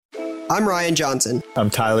I'm Ryan Johnson. I'm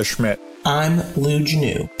Tyler Schmidt. I'm Lou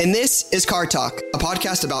Janu. And this is Card Talk, a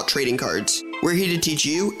podcast about trading cards. We're here to teach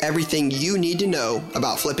you everything you need to know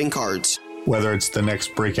about flipping cards. Whether it's the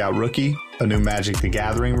next breakout rookie, a new Magic the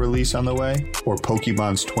Gathering release on the way, or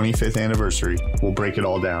Pokemon's 25th anniversary, we'll break it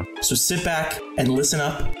all down. So sit back and listen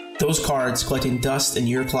up. Those cards collecting dust in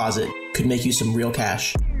your closet could make you some real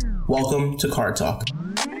cash. Welcome to Card Talk.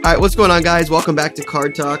 All right, what's going on, guys? Welcome back to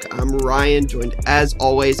Card Talk. I'm Ryan, joined as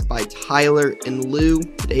always by Tyler and Lou.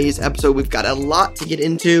 Today's episode, we've got a lot to get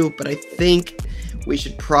into, but I think we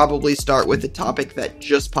should probably start with the topic that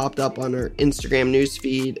just popped up on our Instagram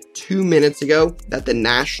newsfeed 2 minutes ago, that the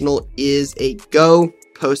National is a go.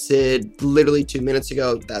 Posted literally 2 minutes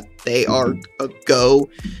ago that they are a go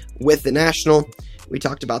with the National. We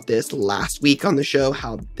talked about this last week on the show,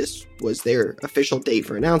 how this was their official date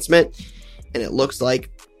for announcement, and it looks like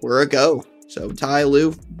we're a go. So Ty,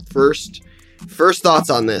 Lou, first thoughts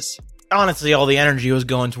on this. Honestly, all the energy was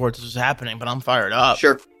going towards this was happening, but I'm fired up.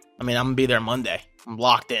 Sure. I mean, I'm going to be there Monday. I'm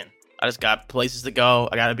locked in. I just got places to go.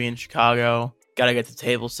 I got to be in Chicago. Got to get the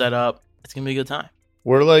table set up. It's going to be a good time.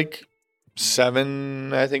 We're like 7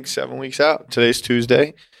 weeks out. Today's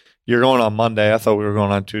Tuesday. You're going on Monday. I thought we were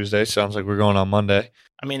going on Tuesday. Sounds like we're going on Monday.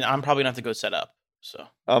 I mean, I'm probably going to have to go set up. So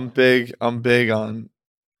I'm big on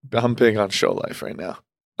show life right now.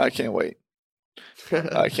 I can't wait.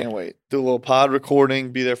 I can't wait. Do a little pod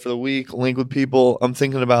recording, be there for the week, link with people. I'm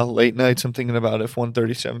thinking about late nights. I'm thinking about if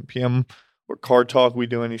 1:37 p.m. or Card Talk, we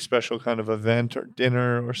do any special kind of event or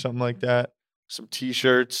dinner or something like that. Some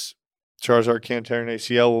T-shirts. Charizard can't tear an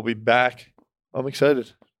ACL will be back. I'm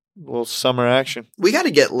excited. A little summer action. We got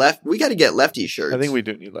to get lefty shirts. I think we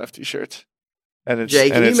do need lefty shirts. And it's, Jay,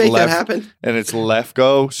 can you make that happen? And it's left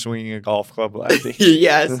go swinging a golf club lefty.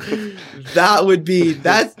 Yes,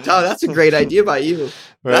 that's a great idea by you.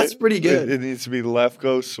 Right? That's pretty good. It needs to be left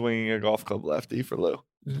go swinging a golf club lefty for Lou.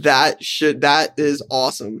 That is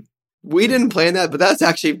awesome. We didn't plan that, but that's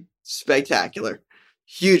actually spectacular.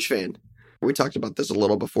 Huge fan. We talked about this a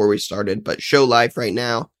little before we started, but show life right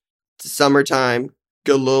now. It's summertime.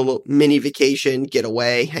 Go a little mini vacation, get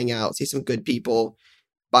away, hang out, see some good people.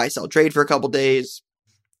 Buy, sell, trade for a couple days.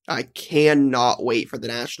 I cannot wait for the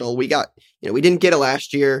National. We didn't get it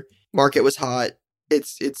last year. Market was hot.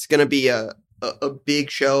 It's going to be a big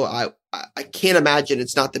show. I can't imagine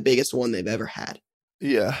it's not the biggest one they've ever had.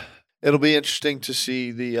 Yeah. It'll be interesting to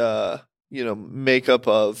see the, makeup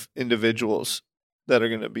of individuals that are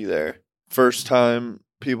going to be there. First time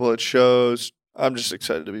people at shows. I'm just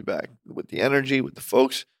excited to be back with the energy, with the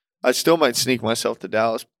folks. I still might sneak myself to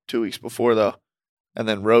Dallas 2 weeks before, though. And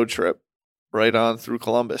then road trip right on through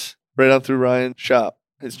Columbus, right on through Ryan's shop.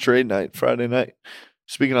 His trade night, Friday night.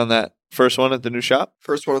 Speaking on that, first one at the new shop?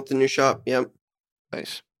 First one at the new shop, yep.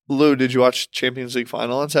 Nice. Lou, did you watch Champions League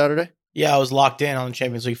final on Saturday? Yeah, I was locked in on the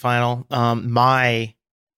Champions League final. My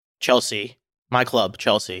club,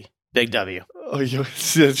 Chelsea, big W. Oh,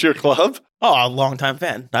 it's your club? Oh, a longtime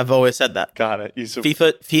fan. I've always said that. Got it.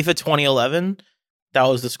 FIFA 2011. That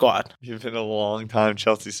was the squad. You've been a long-time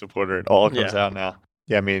Chelsea supporter. It all comes out now.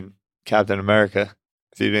 Yeah, I mean, Captain America,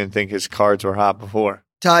 if you didn't think his cards were hot before.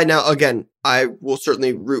 Ty, now, again, I will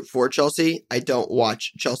certainly root for Chelsea. I don't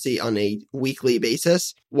watch Chelsea on a weekly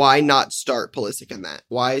basis. Why not start Pulisic in that?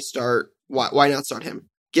 Why not start him?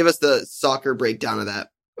 Give us the soccer breakdown of that.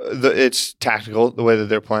 It's tactical, the way that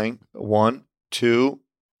they're playing. 1, 2,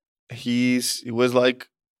 he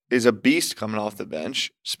is a beast coming off the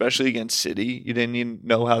bench, especially against City. You didn't even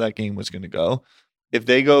know how that game was going to go. If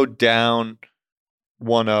they go down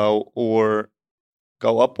 1-0 or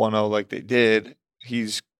go up 1-0 like they did,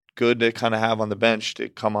 he's good to kind of have on the bench to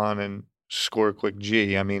come on and score a quick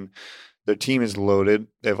G. I mean, their team is loaded.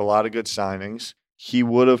 They have a lot of good signings. He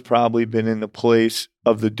would have probably been in the place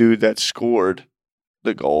of the dude that scored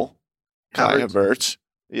the goal, Kai Havertz.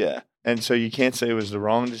 Yeah. And so you can't say it was the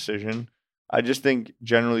wrong decision. I just think,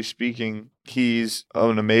 generally speaking, he's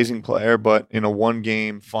an amazing player, but in a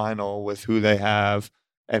one-game final with who they have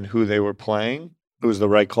and who they were playing, it was the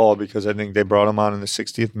right call because I think they brought him on in the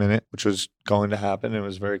 60th minute, which was going to happen. It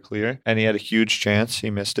was very clear. And he had a huge chance. He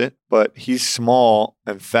missed it. But he's small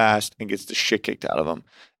and fast and gets the shit kicked out of him.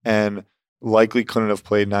 And likely couldn't have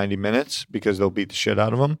played 90 minutes because they'll beat the shit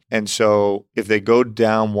out of him. And so if they go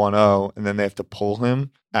down 1-0 and then they have to pull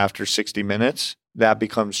him after 60 minutes, that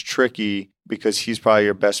becomes tricky because he's probably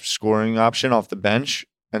your best scoring option off the bench.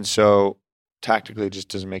 And so tactically it just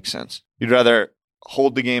doesn't make sense. You'd rather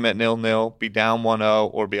hold the game at 0-0, be down 1-0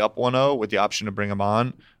 or be up 1-0 with the option to bring him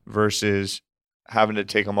on versus having to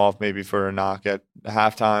take him off maybe for a knock at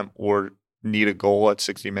halftime or need a goal at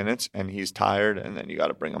 60 minutes and he's tired and then you got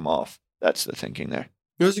to bring him off. That's the thinking there.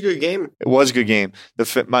 It was a good game. It was a good game.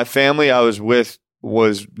 My family I was with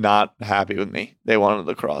was not happy with me. They wanted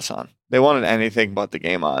lacrosse on. They wanted anything but the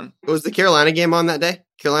game on. Was the Carolina game on that day?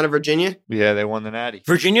 Carolina, Virginia? Yeah, they won the Natty.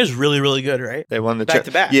 Virginia's really, really good, right? They won the Back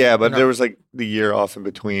to back. Yeah, but No. there was like the year off in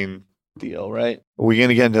between deal, right? Are we going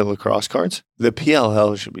to get into lacrosse cards? The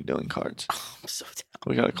PLL should be doing cards. I'm so down.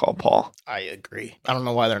 We got to call Paul. I agree. I don't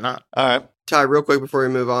know why they're not. All right. Ty, real quick before we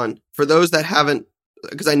move on, for those that haven't,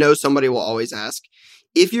 because I know somebody will always ask,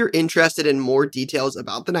 if you're interested in more details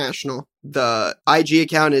about the National, the IG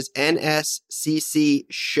account is NSCC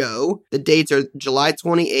Show. The dates are July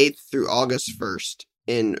 28th through August 1st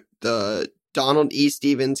in the Donald E.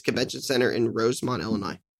 Stevens Convention Center in Rosemont,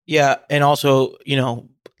 Illinois. Yeah, and also,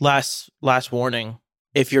 last warning.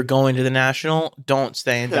 If you're going to the National, don't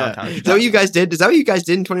stay in downtown Is that Chicago. what you guys did? Is that what you guys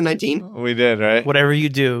did in 2019? We did, right? Whatever you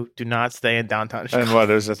do not stay in downtown Chicago. And what?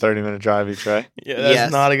 It was a 30-minute drive each way? Yeah, that's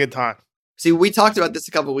Yes. not a good time. See, we talked about this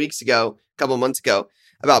a couple months ago,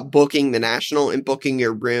 about booking the National and booking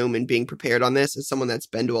your room and being prepared on this. As someone that's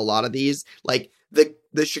been to a lot of these, like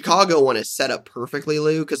the Chicago one is set up perfectly,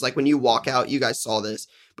 Lou, because like when you walk out, you guys saw this,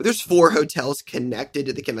 but there's 4 hotels connected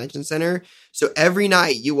to the convention center. So every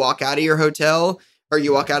night you walk out of your hotel or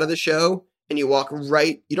you walk out of the show and you walk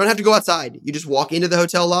right, you don't have to go outside. You just walk into the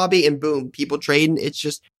hotel lobby and boom, people trading. It's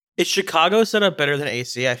just Is Chicago set up better than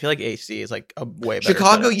AC? I feel like AC is like a way better.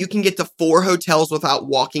 Chicago, setup. you can get to 4 hotels without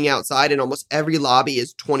walking outside, and almost every lobby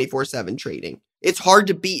is 24/7 trading. It's hard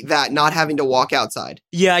to beat that, not having to walk outside.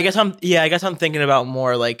 Yeah, I guess I'm thinking about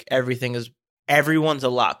more like everyone's a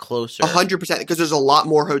lot closer. 100%, because there's a lot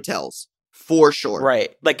more hotels, for sure.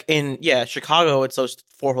 Right. Like in Chicago, it's those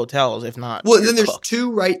 4 hotels, if not. Well, you're then there's cooked.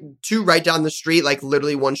 two right down the street, like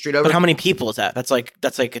literally one street over. But how many people is that? That's like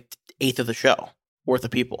an eighth of the show worth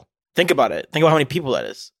of people. Think about it. Think about how many people that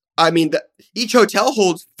is. I mean, each hotel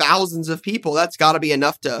holds thousands of people. That's got to be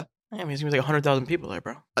enough to. I mean, it's gonna be like 100,000 people there,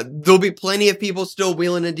 bro. There'll be plenty of people still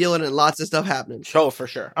wheeling and dealing, and lots of stuff happening. Show for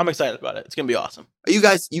sure. I'm excited about it. It's gonna be awesome. You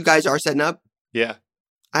guys are setting up. Yeah.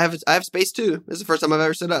 I have space too. This is the first time I've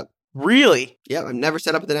ever set up. Really? Yeah, I've never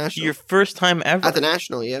set up at the National. Your first time ever? At the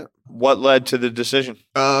National, yeah. What led to the decision?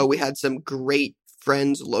 We had some great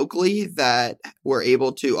friends locally that were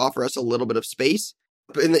able to offer us a little bit of space.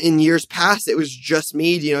 But in years past, it was just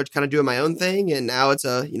me, kind of doing my own thing, and now it's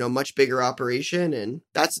a much bigger operation, and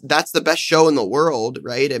that's the best show in the world,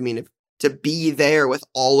 right? I mean, to be there with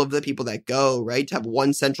all of the people that go, right? To have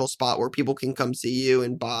one central spot where people can come see you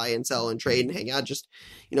and buy and sell and trade and hang out, just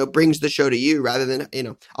brings the show to you rather than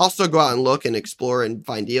I'll still go out and look and explore and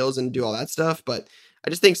find deals and do all that stuff, but I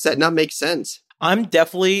just think setting up makes sense. I'm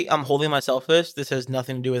holding myself this. This has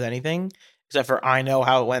nothing to do with anything except for I know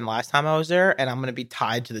how it went last time I was there, and I'm going to be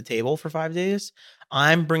tied to the table for 5 days.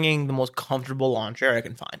 I'm bringing the most comfortable lawn chair I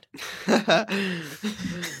can find.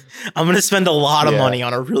 I'm going to spend a lot of money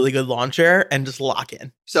on a really good lawn chair and just lock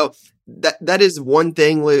in. So that is one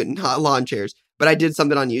thing, Lou, not lawn chairs. But I did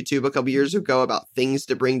something on YouTube a couple years ago about things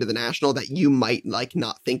to bring to the National that you might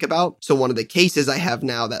not think about. So one of the cases I have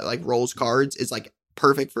now that rolls cards is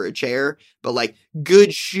perfect for a chair, but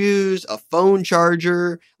good shoes, a phone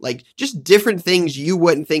charger, just different things you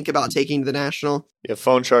wouldn't think about taking to the National. Yeah,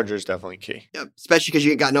 phone charger is definitely key. Yeah, especially because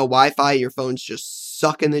you ain't got no Wi-Fi, your phone's just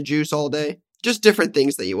sucking the juice all day. Just different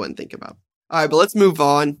things that you wouldn't think about. All right, but let's move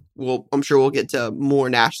on. I'm sure we'll get to more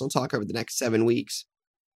National talk over the next 7 weeks.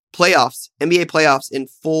 Playoffs, NBA playoffs in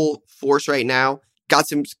full force right now. Got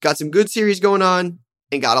some good series going on,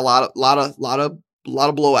 and got a lot of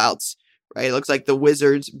blowouts. Right, it looks like the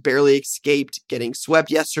Wizards barely escaped getting swept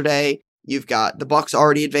yesterday. You've got the Bucks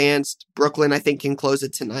already advanced. Brooklyn, I think, can close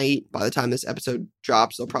it tonight. By the time this episode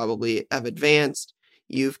drops, they'll probably have advanced.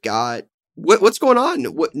 You've got what's going on?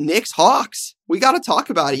 Knicks, Hawks? We got to talk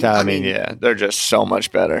about it. I mean, yeah, they're just so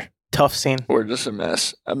much better. Tough scene. We're just a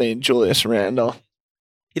mess. I mean, Julius Randle.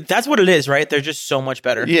 That's what it is, right? They're just so much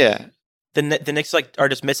better. Yeah. The Knicks are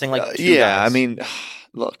just missing two yeah, guys. I mean,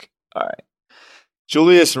 look, all right.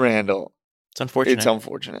 Julius Randle. It's unfortunate. It's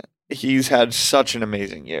unfortunate. He's had such an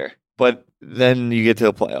amazing year. But then you get to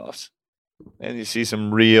the playoffs and you see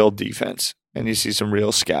some real defense and you see some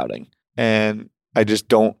real scouting. And I just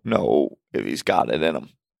don't know if he's got it in him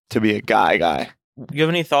to be a guy. Do you have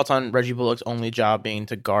any thoughts on Reggie Bullock's only job being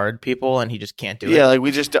to guard people and he just can't do it? Yeah,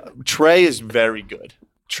 Trey is very good.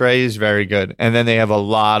 And then they have a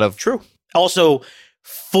lot of True. Also,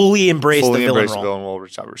 fully embrace the villain role.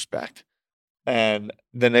 Which I respect. And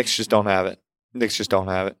the Knicks just don't have it.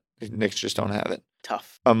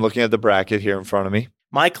 Tough. I'm looking at the bracket here in front of me.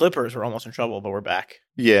 My Clippers were almost in trouble, but we're back.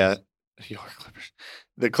 Yeah. Your Clippers.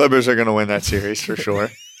 The Clippers are going to win that series for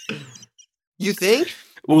sure. You think?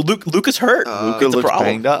 Well, Luka's hurt. Luka It's a looks problem.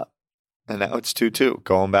 banged up, and now it's 2-2.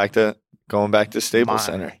 Going back to Staples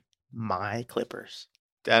Center. My Clippers.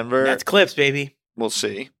 Denver. That's Clips, baby. We'll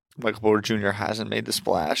see. Michael Porter Jr. hasn't made the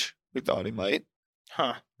splash. We thought he might.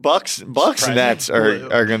 Huh. Bucks Surprising. Nets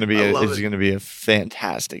are going to be I love is it. going to be a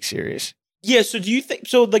fantastic series. Yeah, so do you think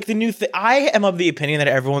so like the new thing I am of the opinion that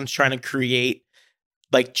everyone's trying to create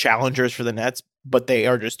like challengers for the Nets, but they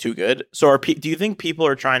are just too good. So do you think people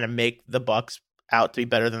are trying to make the Bucks out to be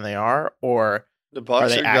better than they are, or The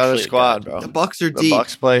Bucks they are got a actually squad, good? bro. The Bucks are The deep.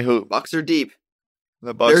 Bucks play hoop. Bucks are deep.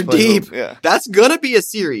 The Bucks They're play deep. hoop. Yeah. That's gonna be a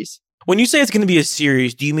series. when you say it's going to be a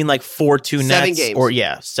series, do you mean like 4-2 Nets 7 games. or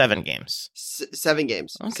 7 games? 7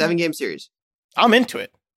 games. Okay. 7-game series. I'm into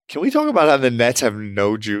it. Can we talk about how the Nets have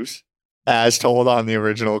no juice, as told on the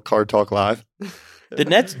original Card Talk Live? The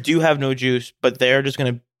Nets do have no juice, but they're just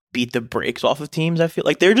going to beat the brakes off of teams. I feel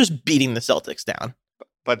like they're just beating the Celtics down.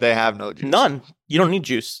 But they have no juice. None. You don't need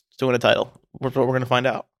juice to win a title. That's what we're going to find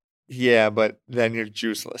out. Yeah, but then you're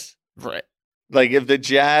juiceless. Right. Like if the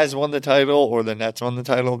Jazz won the title or the Nets won the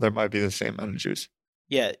title, there might be the same amount of juice.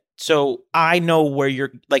 Yeah. So I know where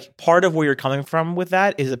you're like part of where you're coming from with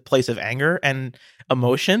that is a place of anger and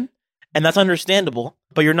emotion. And that's understandable,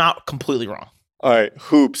 but you're not completely wrong. All right,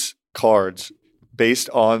 hoops cards based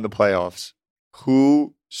on the playoffs.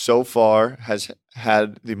 Who so far has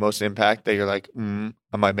had the most impact that you're like,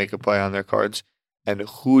 I might make a play on their cards? And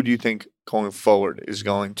who do you think going forward is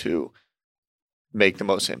going to make the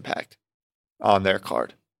most impact on their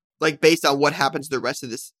card? Like based on what happens the rest of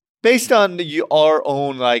this. Based on our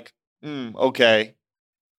own, like, okay,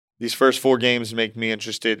 these first 4 games make me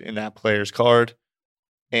interested in that player's card,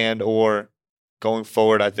 and or going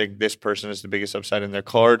forward, I think this person is the biggest upside in their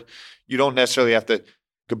card. You don't necessarily have to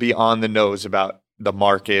be on the nose about the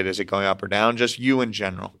market. Is it going up or down? Just you in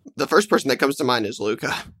general. The first person that comes to mind is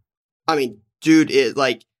Luka. I mean, dude is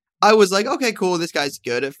like, I was like, okay, cool. This guy's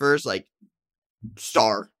good at first. Like,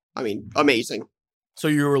 star. I mean, amazing. So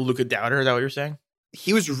you were a Luka doubter, is that what you're saying?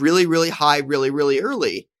 He was really, really high, really, really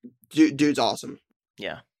early. Dude's awesome.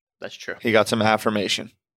 Yeah, that's true. He got some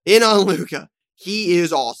affirmation. In on Luka. He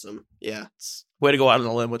is awesome. Yeah. Way to go out on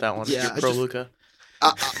a limb with that one. Yeah, You're pro Luka.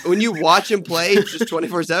 When you watch him play just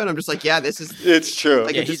 24/7, I'm just like, yeah, this is. It's true.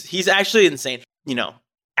 Like, Yeah, it just- he's actually insane. You know,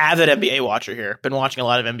 avid NBA watcher here. Been watching a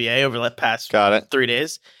lot of NBA over the past Got it. 3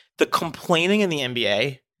 days. The complaining in the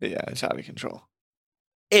NBA, Yeah, it's out of control.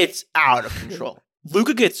 it's out of control.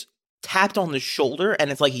 Luka gets tapped on the shoulder and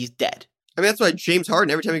it's like he's dead. I mean, that's why James Harden,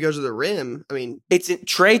 every time he goes to the rim, I mean, It's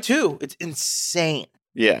Trey too. It's insane.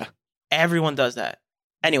 Yeah. Everyone does that.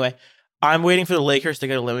 Anyway, I'm waiting for the Lakers to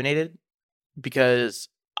get eliminated because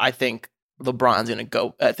I think LeBron's going to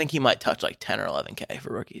go. I think he might touch like 10 or 11K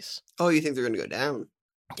for rookies. oh, you think they're going to go down?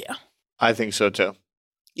 Yeah, I think so too.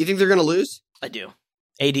 You think they're going to lose? I do.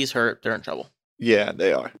 AD's hurt. They're in trouble. Yeah,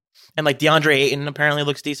 they are. And like DeAndre Ayton apparently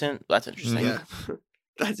looks decent. That's interesting. Yeah.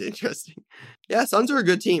 That's interesting. Yeah, Suns are a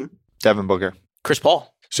good team. Devin Booker. Chris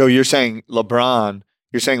Paul. So you're saying LeBron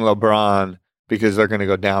because they're going to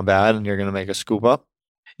go down bad and you're going to make a scoop up?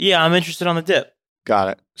 Yeah, I'm interested on the dip, Got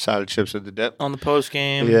it. Side of chips with the dip. on the post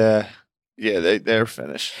game. Yeah. Yeah, they're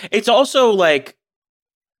finished. It's also like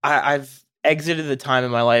I've exited the time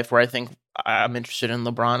in my life where I think I'm interested in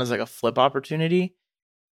LeBron as like a flip opportunity.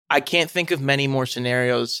 I can't think of many more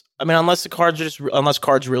scenarios. I mean, unless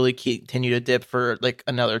cards really continue to dip for like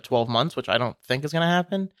another 12 months, which I don't think is going to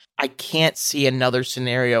happen. I can't see another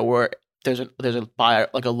scenario where there's a buy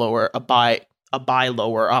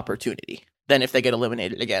lower opportunity than if they get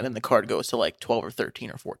eliminated again and the card goes to like 12 or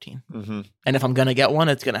 13 or 14. Mm-hmm. And if I'm going to get one,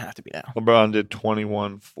 it's going to have to be now. LeBron did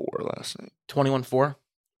 21-4 last night. 21-4.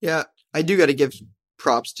 Yeah, I do got to give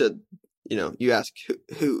props to, you ask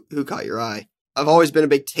who caught your eye. I've always been a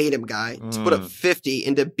big Tatum guy. To put up 50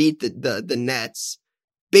 and to beat the Nets,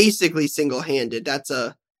 basically single-handed. That's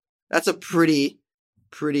a pretty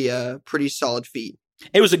solid feat.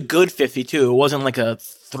 It was a good 50 too. It wasn't like a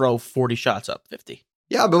throw 40 shots up 50.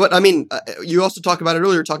 Yeah, but what I mean, you also talked about it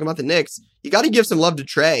earlier, talking about the Knicks. You got to give some love to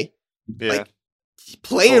Trey. Yeah. Like,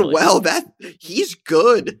 playing Totally. well. He's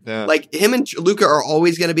good. Yeah. Like him and Luka are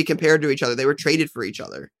always going to be compared to each other. They were traded for each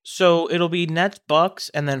other. So it'll be Nets, Bucks,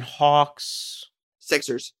 and then Hawks,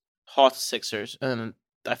 Sixers Sixers, and then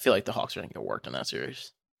I feel like the Hawks are going to get worked in that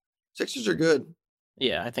series. are good.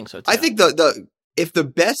 Yeah, I think so too. I think the if the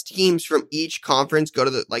best teams from each conference go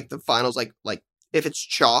to the finals, like if it's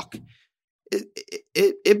chalk,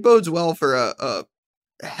 it bodes well for a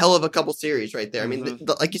hell of a couple series right there. I mean,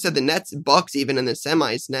 like you said, the Nets, Bucks, even in the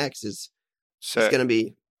semis next is Sick. going to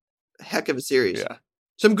be a heck of a series. Yeah.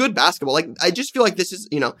 some good basketball. Like, I just feel like this is,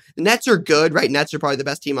 the Nets are good, right? Nets are probably the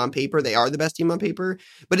best team on paper. They are the best team on paper.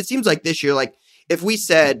 But it seems like this year, like, if we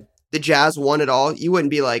said the Jazz won it all, you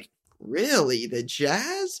wouldn't be like, really? The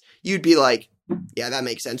Jazz? You'd be like, yeah, that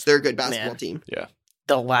makes sense. They're a good basketball team. Yeah.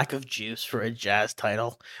 The lack of juice for a Jazz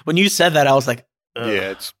title. When you said that, I was like, ugh.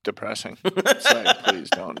 Yeah, it's depressing. It's like, please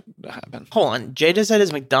don't happen. Hold on. Jay just said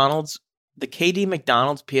his McDonald's, the KD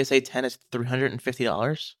McDonald's PSA 10 is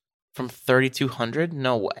 $350 from $3,200?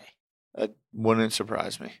 No way. That wouldn't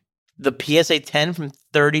surprise me. The PSA 10 from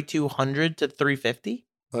 $3,200 to $350?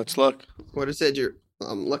 Let's look. What is it?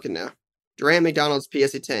 I'm looking now. Durant McDonald's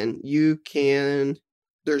PSA 10. You can.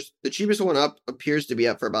 There's the cheapest one up appears to be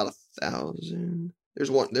up for about $1,000. There's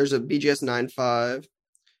a BGS 9.5.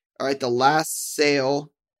 All right, the last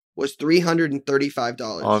sale was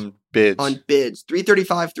 $335 On bids. On bids.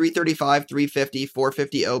 $335, $335, $350,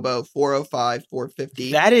 $450 oboe, $405,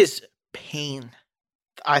 $450. That is pain.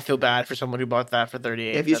 I feel bad for someone who bought that for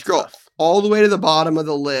 $38. If you That's scroll tough. all the way to the bottom of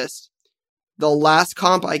the list, the last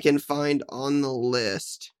comp I can find on the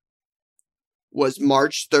list was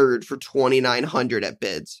March 3rd for $2,900 at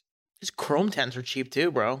bids. His Chrome 10s are cheap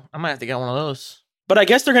too, bro. I might have to get one of those. But I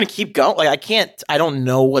guess they're going to keep going. Like, I don't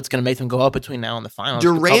know what's going to make them go up between now and the finals.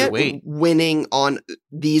 Durant winning on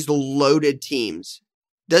these loaded teams,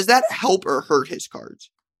 does that help or hurt his cards?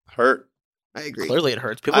 Hurt. I agree. Clearly it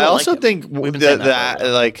hurts. People I don't also like him. think We've been saying that for a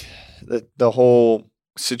while. like the whole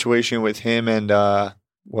situation with him and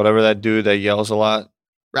whatever that dude that yells a lot.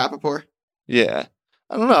 Rappaport? Yeah.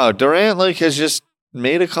 I don't know. Durant has just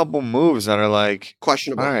made a couple moves that are like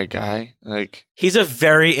Questionable. all right, guy. Like, He's a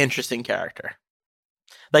very interesting character.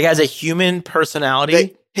 Like, as a human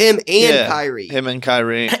personality. Him and Yeah. Kyrie. him and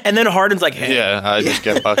Kyrie. And then Harden's like, hey. Yeah, I just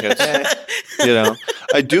get buckets.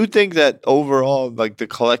 I do think that overall, like, the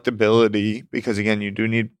collectability, because again, you do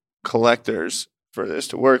need collectors for this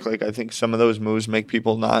to work. Like, I think some of those moves make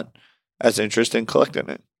people not as interested in collecting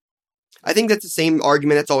it. I think that's the same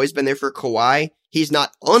argument that's always been there for Kawhi. He's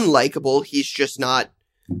not unlikable. He's just not,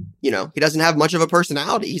 he doesn't have much of a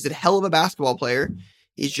personality. He's a hell of a basketball player.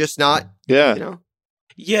 He's just not, Yeah.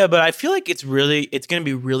 Yeah, but I feel like it's going to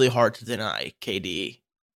be really hard to deny KD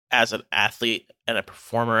as an athlete and a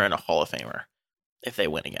performer and a Hall of Famer if they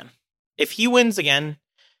win again. If he wins again.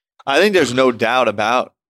 I think there's no doubt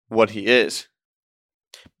about what he is.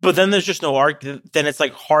 But then there's just no argument. Then it's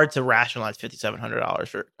like hard to rationalize $5,700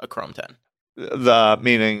 for a Chrome 10. The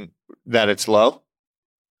meaning that it's low.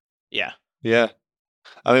 Yeah. Yeah.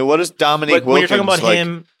 I mean, what is Dominique Like, when you're Wilkins talking about like?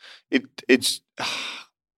 him.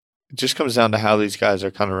 It just comes down to how these guys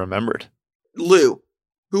are kind of remembered. Lou,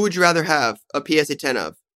 who would you rather have a PSA 10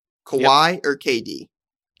 of? Kawhi or KD?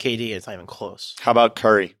 KD is not even close. How about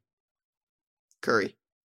Curry? Curry.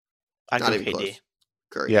 I'd Not go even KD. close.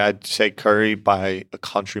 Curry. Yeah, I'd say Curry by a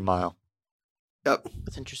country mile. Yep.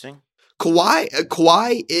 That's interesting.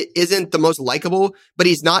 Kawhi isn't the most likable, but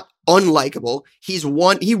he's not unlikable. He's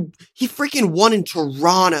won. He freaking won in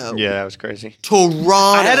Toronto. Yeah, that was crazy.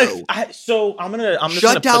 Toronto. I'm just Shut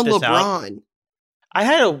gonna down put this out. LeBron. I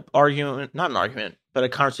had not an argument, but a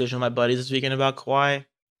conversation with my buddies this weekend about Kawhi.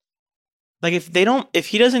 Like, if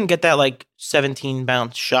he doesn't get that like 17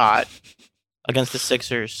 bounce shot against the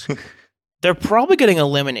Sixers, they're probably getting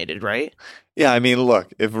eliminated, right? Yeah, I mean,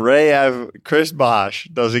 look, if Chris Bosh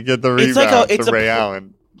doesn't get the It's like rebound it's to a Ray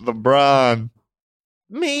Allen, LeBron.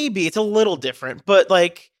 Maybe it's a little different, but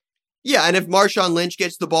like Yeah, and if Marshawn Lynch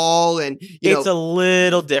gets the ball, and it's a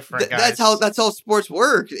little different. Guys. that's how sports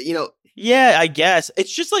work. Yeah, I guess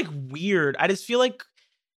it's just like weird. I just feel like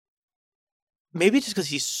maybe just because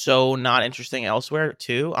he's so not interesting elsewhere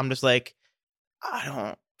too. I'm just like, I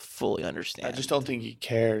don't fully understand. I just don't think he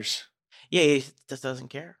cares. Yeah, he just doesn't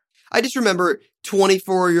care. I just remember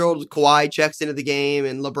 24-year-old Kawhi checks into the game,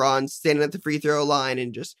 and LeBron standing at the free throw line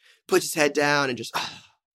and just puts his head down and just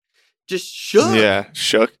shook. Yeah,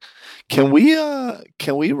 shook. Can we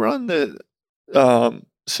run the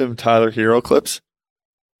some Tyler Hero clips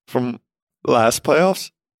from last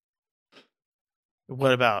playoffs?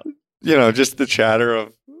 What about? Just the chatter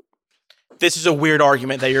of This is a weird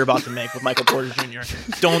argument that you're about to make with Michael Porter Jr.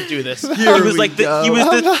 Don't do this. Here He was we like go.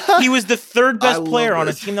 he was the third I best love player on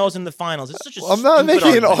a this. team that was in the finals. It's such a I'm not stupid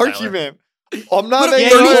making an Tyler. argument. I'm not Put up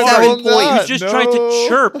making 37 an points. argument. You just tried to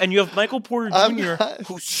chirp, and you have Michael Porter I'm Jr. not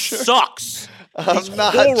who sure. sucks. He's I'm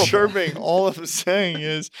not horrible. chirping. All I'm saying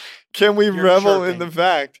is, can we You're revel in chirping. the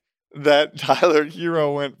fact that Tyler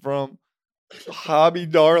Hero went from hobby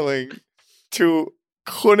darling to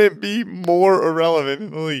couldn't be more irrelevant in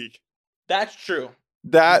the league? That's true.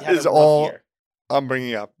 That He had is a rough all year. I'm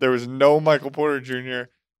bringing up. There was no Michael Porter Jr. You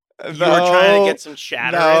were trying to get some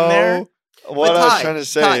chatter in there. What I was trying to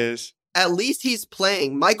say is, at least he's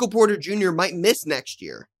playing. Michael Porter Jr. might miss next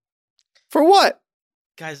year. for what?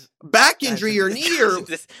 Guys, Back injury or knee or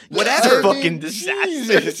this, whatever. It's a fucking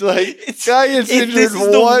disaster. It's like It's- guy gets injured this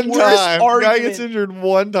is the one worst time. Guy argument. gets injured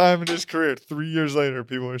one time in his career. 3 years later,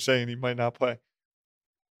 people are saying he might not play.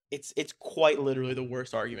 It's quite literally the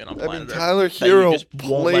worst argument on I planet mean, Earth. Tyler that you Hero just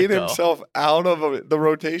won't let played go. himself out of the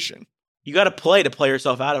rotation. You got to play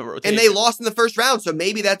yourself out of a rotation. And they lost in the first round, so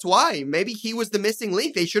maybe that's why. Maybe he was the missing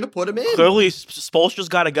link. They should have put him in. Clearly, Spoelstra's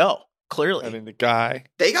got to go. Clearly. I mean, the guy.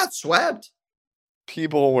 They got swept.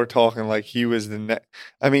 People were talking like he was the next.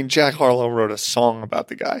 I mean, Jack Harlow wrote a song about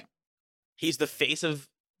the guy. He's the face of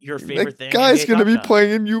your favorite The thing. guy's NBA going to be Top Shot.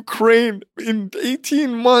 playing in Ukraine in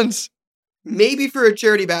 18 months. Maybe for a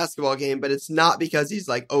charity basketball game, but it's not because he's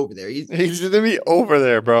like over there. He's going to be over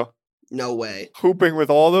there, bro. No way. Hooping with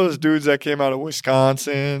all those dudes that came out of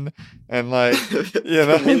Wisconsin and like, you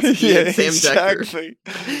know, Kaminsky and Sam Decker. exactly.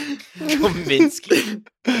 Kaminsky.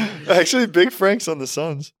 Actually, Big Frank's on the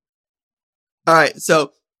Suns. All right,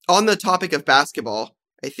 so on the topic of basketball,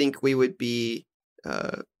 I think we would be,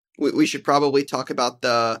 we should probably talk about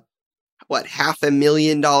the,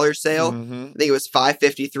 $500,000 sale? Mhm. I think it was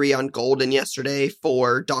 $553 on Golden yesterday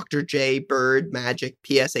for Dr. J, Bird, Magic,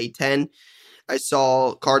 PSA 10. I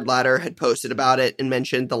saw Card Ladder had posted about it and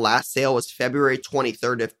mentioned the last sale was February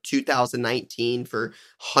 23rd of 2019 for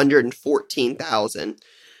 $114,000.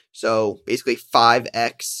 So basically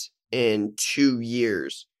 5x in 2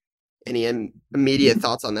 years. Any immediate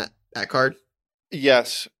thoughts on that card?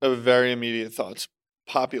 Yes, very immediate thoughts.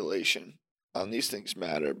 Population on these things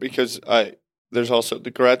matter because there's also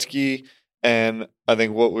the Gretzky, and I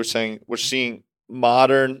think what we're seeing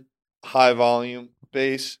modern high volume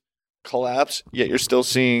base collapse, yet you're still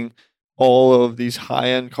seeing all of these high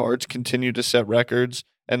end cards continue to set records,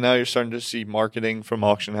 and now you're starting to see marketing from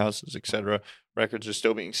auction houses, etc. Records are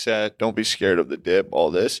still being set. Don't be scared of the dip.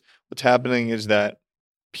 All this. What's happening is that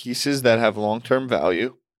pieces that have long term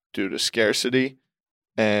value due to scarcity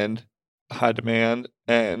and high demand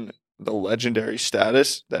and the legendary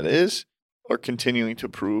status that is are continuing to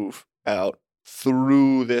prove out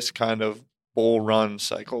through this kind of bull run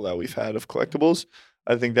cycle that we've had of collectibles.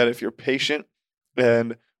 I think that if you're patient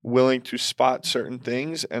and willing to spot certain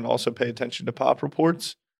things and also pay attention to pop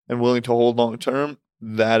reports and willing to hold long term,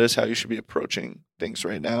 that is how you should be approaching things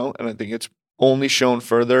right now. And I think it's only shown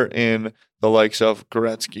further in the likes of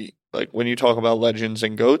Gretzky. Like when you talk about legends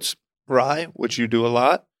and GOATs, Rye, which you do a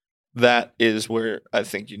lot, that is where I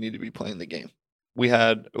think you need to be playing the game. We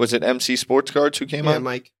had, was it MC Sports Cards who came on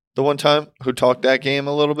Mike. the one time who talked that game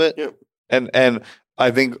a little bit? Yep. And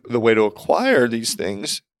I think the way to acquire these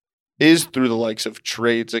things is through the likes of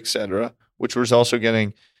trades, etc., which was also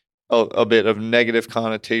getting a bit of negative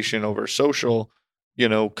connotation over social,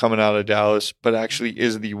 coming out of Dallas, but actually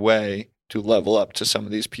is the way to level up to some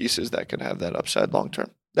of these pieces that can have that upside long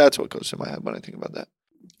term. That's what goes to my head when I think about that.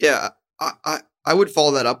 Yeah, I would follow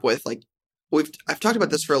that up with I've talked about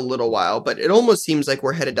this for a little while, but it almost seems like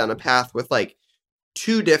we're headed down a path with like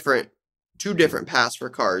two different paths for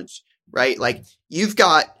cards, right? Like you've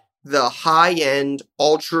got the high end,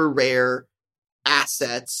 ultra rare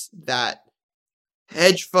assets that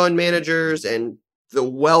hedge fund managers and the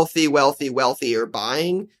wealthy are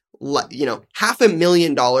buying,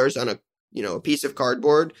 $500,000 on a piece of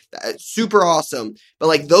cardboard. That's super awesome. But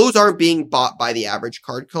like those aren't being bought by the average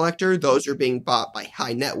card collector. Those are being bought by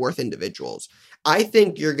high net worth individuals. I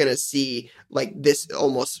think you're going to see like this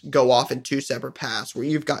almost go off in two separate paths where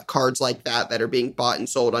you've got cards like that are being bought and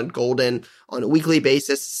sold on Golden on a weekly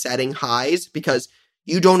basis, setting highs because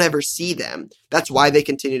you don't ever see them. That's why they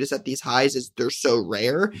continue to set these highs is they're so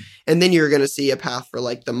rare. And then you're going to see a path for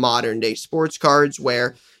like the modern day sports cards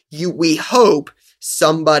where we hope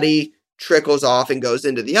somebody trickles off and goes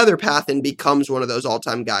into the other path and becomes one of those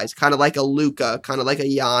all-time guys, kind of like a Luka, kind of like a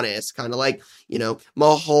Giannis, kind of like,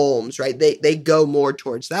 Mahomes, right? They go more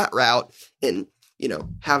towards that route and,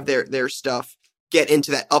 have their stuff get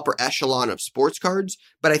into that upper echelon of sports cards.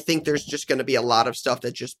 But I think there's just going to be a lot of stuff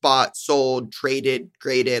that just bought, sold, traded,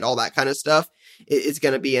 graded, all that kind of stuff. It's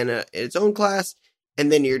going to be in its own class.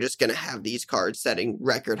 And then you're just going to have these cards setting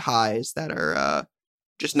record highs that are,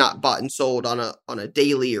 just not bought and sold on a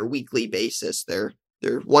daily or weekly basis. They're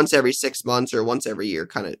once every 6 months or once every year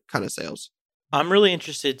kind of sales. I'm really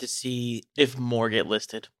interested to see if more get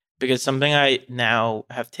listed because something I now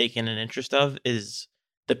have taken an interest of is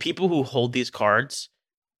the people who hold these cards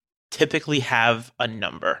typically have a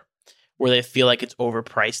number where they feel like it's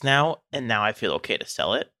overpriced now, and now I feel okay to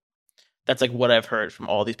sell it. That's like what I've heard from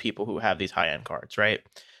all these people who have these high-end cards, right?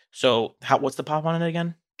 So what's the pop on it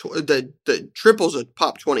again? The triple's a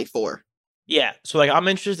pop 24. Yeah. So like I'm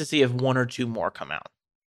interested to see if one or two more come out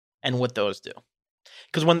and what those do.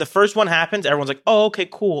 Because when the first one happens, everyone's like, oh, okay,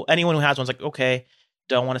 cool. Anyone who has one's like, okay,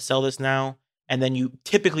 don't want to sell this now. And then you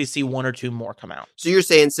typically see one or two more come out. So you're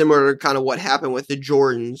saying similar to kind of what happened with the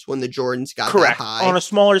Jordans when the Jordans got Correct. that high. On a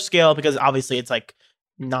smaller scale, because obviously it's like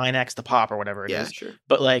 9x the pop or whatever it is. Yeah, sure.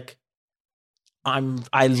 But like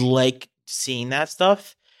I like seeing that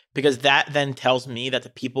stuff because that then tells me that the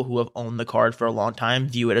people who have owned the card for a long time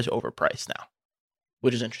view it as overpriced now,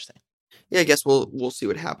 which is interesting. Yeah, I guess we'll see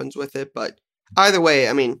what happens with it. But either way,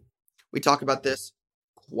 I mean, we talk about this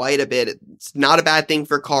quite a bit. It's not a bad thing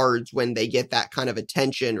for cards when they get that kind of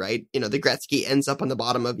attention, right? You know, the Gretzky ends up on the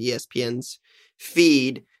bottom of ESPN's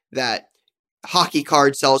feed. That hockey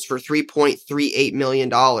card sells for $3.38 million.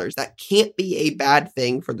 That can't be a bad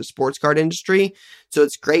thing for the sports card industry. So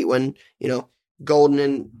it's great when, you know, Golden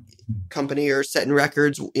and company are setting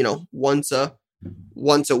records, you know, once a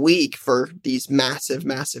week for these massive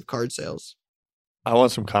card sales. I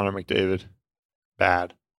want some Connor McDavid.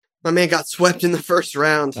 Bad. My man got swept in the first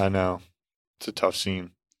round. I know. It's a tough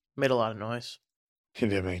scene. Made a lot of noise. He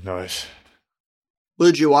did make noise.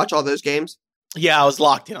 Did you watch all those games? Yeah, I was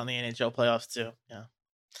locked in on the NHL playoffs too. Yeah.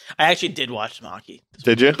 I actually did watch some hockey.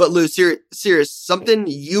 Did you? But Lou, serious, something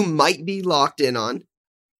you might be locked in on.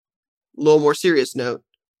 A little more serious note.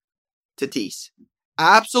 Tatis.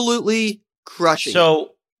 Absolutely crushing.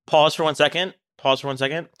 So, pause for 1 second.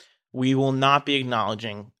 We will not be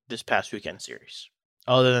acknowledging this past weekend series.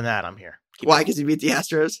 Other than that, I'm here. Why? Because he beat the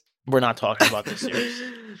Astros? We're not talking about this series.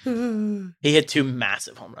 He hit 2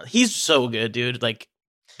 massive home runs. He's so good, dude. Like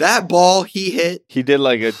that ball he hit. He did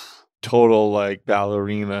like a total like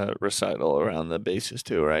ballerina recital around the bases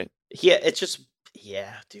too, right? Yeah, it's just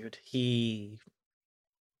dude. He's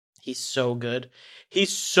so good.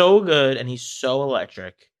 He's so good and he's so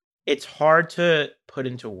electric. It's hard to put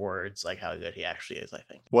into words like how good he actually is, I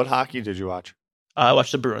think. What hockey did you watch? I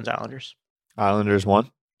watched the Bruins Islanders. Islanders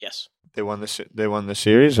won? Yes. They won the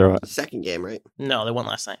series or what? Second game, right? No, they won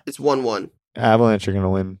last night. It's 1-1. Avalanche are going to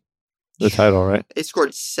win the title, right? They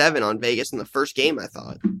scored 7 on Vegas in the first game, I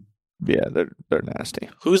thought. Yeah, they're nasty.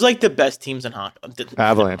 Who's like the best teams in hockey?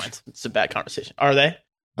 Avalanche. It's a bad conversation. Are they?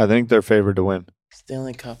 I think they're favored to win.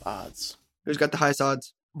 Stanley Cup odds. Who's got the highest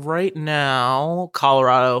odds? Right now,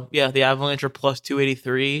 Colorado. Yeah, the Avalanche are plus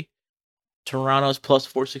 283. Toronto's plus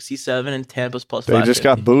 467 and Tampa's plus 550. They just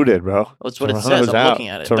got booted, bro. That's what Toronto's it says. I'm out. looking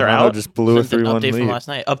at it. Toronto They're out. just blew a Sent an 3-1 update from lead. last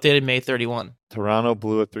night. Updated May 31. Toronto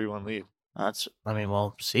blew a 3-1 lead.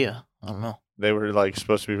 Well, see ya. I don't know. They were like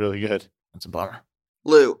supposed to be really good. That's a bummer.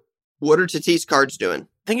 Lou, what are Tatis cards doing?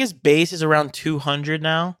 I think his base is around 200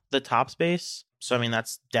 now, the top base. So, I mean,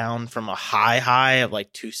 that's down from a high of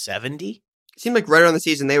like 270. It seemed like right around the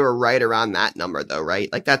season they were right around that number, though,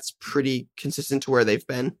 right? Like that's pretty consistent to where they've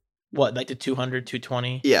been. What, like the 200,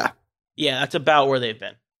 220? Yeah. Yeah, that's about where they've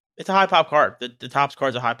been. It's a high pop card. The Topps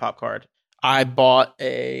card's a high pop card. I bought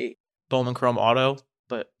a Bowman Chrome Auto,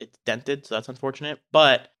 but it's dented, so that's unfortunate.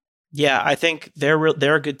 But yeah, I think they're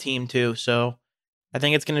a good team too. So I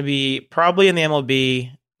think it's going to be probably in the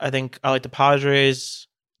MLB. I think I like the Padres.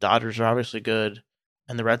 Dodgers are obviously good,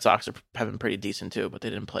 and the Red Sox have been pretty decent too, but they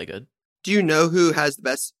didn't play good. Do you know who has the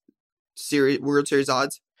best World Series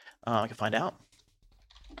odds? I can find out.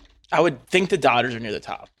 I would think the Dodgers are near the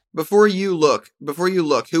top. Before you look,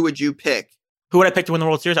 who would you pick? Who would I pick to win the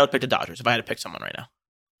World Series? I would pick the Dodgers if I had to pick someone right now.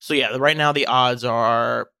 So yeah, right now the odds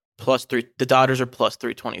are +3. The Dodgers are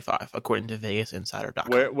 +325 according to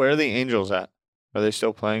VegasInsider.com. Where are the Angels at? Are they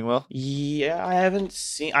still playing well? Yeah,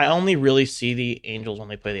 I only really see the Angels when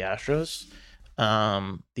they play the Astros.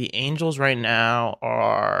 The Angels right now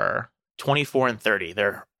are 24-30.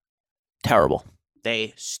 They're terrible.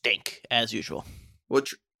 They stink as usual. Well,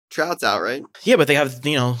 Trout's out, right? Yeah, but they have,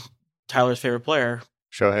 Tyler's favorite player.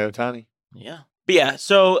 Shohei Ohtani. Yeah. But yeah,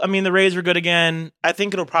 so, I mean, the Rays are good again. I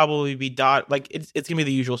think it'll probably be it's going to be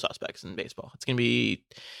the usual suspects in baseball. It's going to be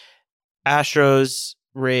Astros,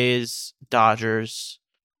 Rays, Dodgers,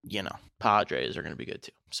 Padres are going to be good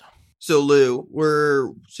too. So Lou,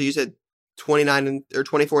 so you said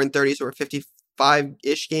 24-30, so we're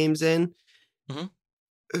 55-ish games in.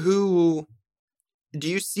 Mm-hmm. Who do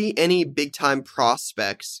you see any big time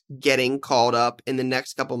prospects getting called up in the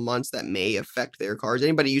next couple months that may affect their cards?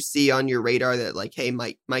 Anybody you see on your radar that like, hey,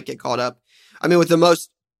 might get called up? I mean, with the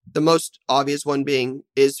most obvious one being,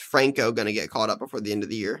 is Franco going to get called up before the end of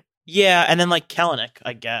the year? Yeah, and then like Kelenic,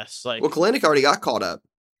 I guess. Well, Kelenic already got called up.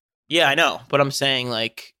 Yeah, I know, but I'm saying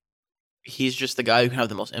like he's just the guy who can have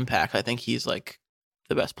the most impact. I think he's like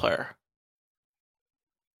the best player.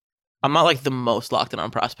 I'm not like the most locked in on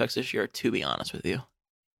prospects this year, to be honest with you.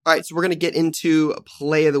 All right, so we're going to get into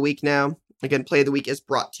play of the week now. Again, Play of the Week is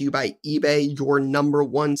brought to you by eBay, your number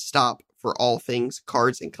one stop for all things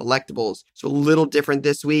cards and collectibles. So a little different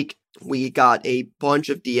this week. We got a bunch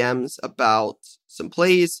of DMs about some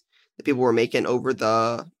plays that people were making over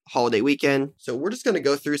the holiday weekend. So we're just going to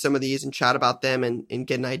go through some of these and chat about them and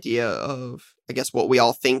get an idea of, I guess, what we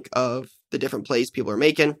all think of the different plays people are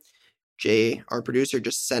making. Jay, our producer,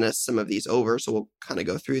 just sent us some of these over. So we'll kind of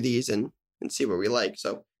go through these and see what we like.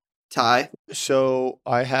 So, Ty. So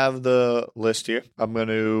I have the list here. I'm going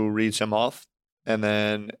to read some off, and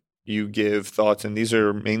then you give thoughts. And these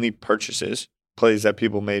are mainly purchases, plays that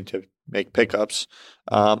people made to make pickups.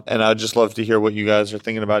 And I'd just love to hear what you guys are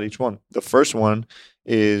thinking about each one. The first one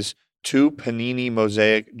is 2 Panini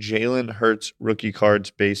Mosaic Jalen Hurts rookie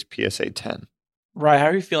cards base PSA 10. Right, how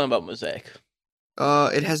are you feeling about Mosaic?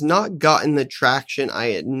 It has not gotten the traction I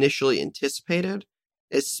initially anticipated,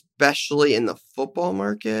 especially in the football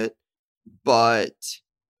market. But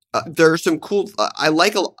there are some cool. I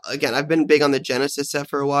like. Again, I've been big on the Genesis set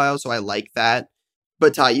for a while, so I like that.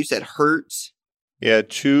 But Ty, you said Hurts. Yeah,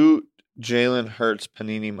 2 Jalen Hurts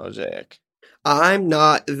Panini Mosaic. I'm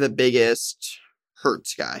not the biggest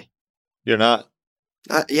Hurts guy. You're not?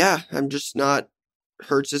 Yeah, I'm just not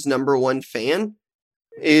Hurts' number one fan.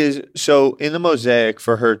 So in the Mosaic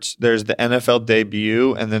for Hurts, there's the NFL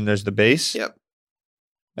debut and then there's the base. Yep.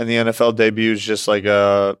 And the NFL debut is just like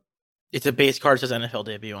It's a base card that says NFL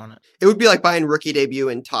debut on it. It would be like buying rookie debut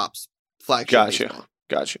and Topps flagship baseball.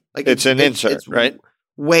 Gotcha. Like it's an insert, right?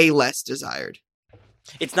 Way less desired.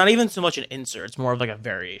 It's not even so much an insert. It's more of like a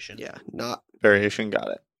variation. Yeah, not. Variation, got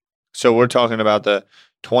it. So we're talking about the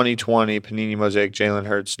 2020 Panini Mosaic Jalen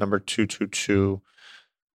Hurts number 222.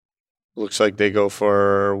 Looks like they go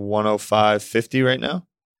for $105.50 right now.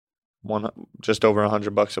 Just over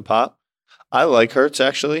 $100 a pop. I like Hurts,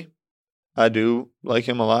 actually. I do like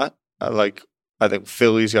him a lot. I think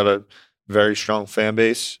Philly's got a very strong fan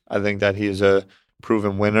base. I think that he is a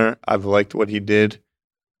proven winner. I've liked what he did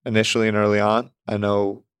initially and early on. I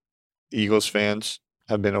know Eagles fans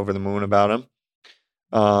have been over the moon about him.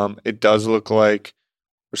 It does look like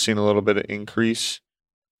we're seeing a little bit of increase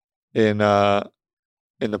in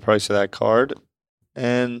the price of that card.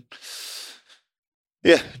 And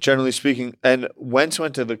yeah, generally speaking. And Wentz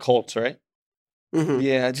went to the Colts, right? Mm-hmm.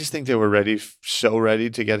 Yeah, I just think they were so ready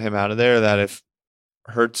to get him out of there that if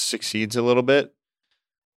Hurts succeeds a little bit,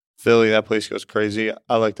 Philly, that place goes crazy.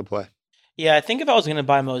 I like the play. Yeah, I think if I was going to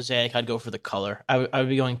buy Mosaic, I'd go for the color. I would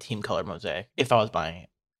be going team color Mosaic if I was buying it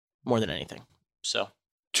more than anything. So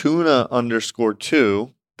Tuna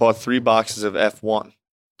 _2 bought 3 boxes of F1.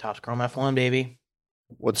 Topps Chrome F1, baby.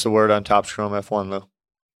 What's the word on Topps Chrome F1, Lou?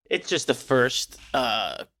 It's just the first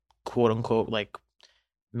quote unquote like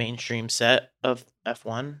mainstream set of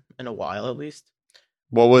F1 in a while, at least.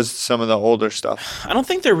 What was some of the older stuff? I don't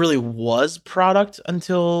think there really was product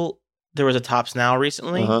until there was a Topps Now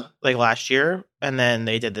recently, like last year, and then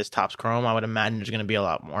they did this Topps Chrome. I would imagine there's going to be a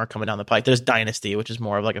lot more coming down the pike. There's Dynasty, which is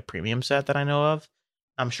more of like a premium set that I know of.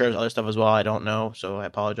 I'm sure there's other stuff as well. I don't know, so I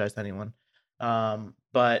apologize to anyone.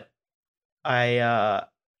 But I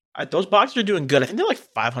those boxes are doing good. I think they're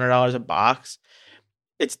like $500 a box.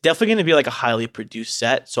 It's definitely going to be like a highly produced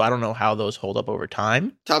set, so I don't know how those hold up over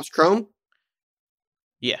time. Topps Chrome?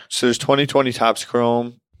 Yeah. So there's 2020 Topps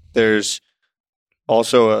Chrome. There's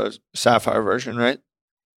also a Sapphire version, right?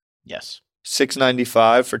 Yes.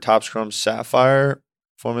 $695 for Topps Chrome Sapphire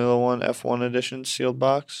Formula One F1 edition sealed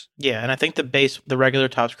box. Yeah, and I think the regular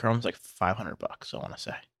Topps Chrome is like $500. I want to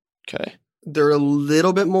say. Okay. They're a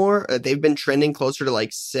little bit more. They've been trending closer to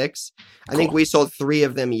like 6. I think we sold 3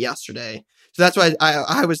 of them yesterday. So that's why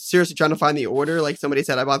I was seriously trying to find the order. Like somebody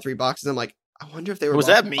said, I bought 3 boxes. I'm like, I wonder if they were. Was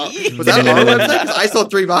that me? Was that on our website? 'Cause I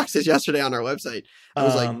sold 3 boxes yesterday on our website. I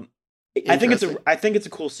was like, I think it's a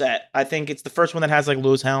cool set. I think it's the first one that has like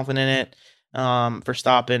Lewis Hamilton in it.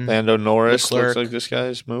 Verstappen, Lando Norris Leclerc. looks like this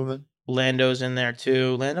guy's moving. Lando's in there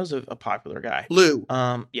too. Lando's a popular guy. Lou.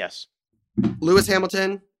 Yes, Lewis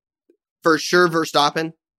Hamilton, for sure.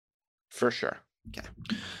 Verstappen, for sure. Okay.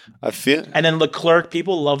 I feel. And then Leclerc,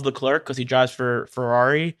 people love Leclerc because he drives for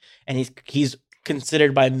Ferrari, and he's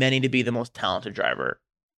considered by many to be the most talented driver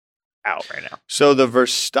out right now. So the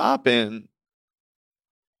Verstappen.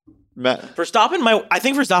 I think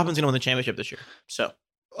Verstappen's gonna win the championship this year. So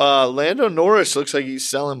Lando Norris looks like he's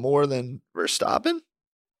selling more than Verstappen.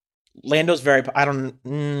 Lando's very.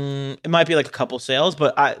 It might be like a couple sales,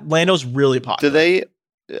 but Lando's really popular.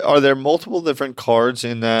 Are there multiple different cards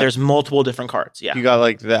in that? There's multiple different cards. Yeah, You got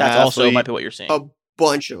like that. that's also might be what you're seeing. a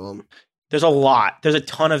bunch of them. There's a lot. There's a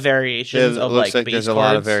ton of variations of looks like base there's a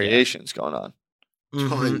lot of cards. variations going on.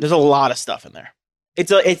 Yeah. There's a lot of stuff in there.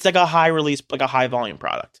 It's like a high release, like a high volume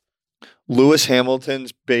product. Lewis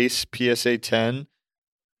Hamilton's base PSA 10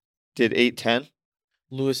 did 810.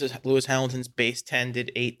 Lewis Hamilton's base 10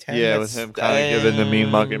 did 810. Yeah, with him kind of giving the mean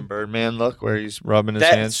mugging Birdman look where he's rubbing his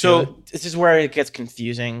hands. So this is where it gets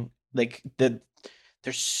confusing. Like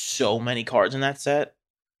there's so many cards in that set.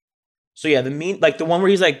 So yeah, the one where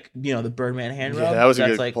he's like, the Birdman hand rub. Yeah, that was a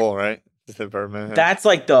that's good pull, right? The Birdman hand. That's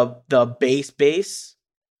like the base.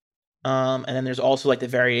 And then there's also like the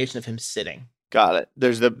variation of him sitting. Got it.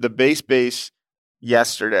 There's the base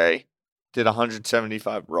yesterday did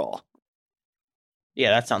 175 raw.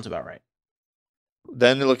 Yeah, that sounds about right.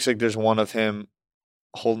 Then it looks like there's one of him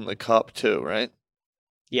holding the cup too, right?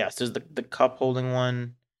 Yes, there's the cup holding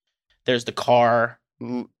one. There's the car.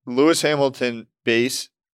 Lewis Hamilton base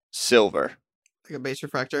silver. Like a base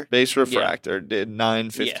refractor. Base refractor did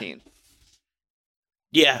 915.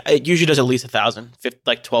 Yeah, it usually does at least 1,000,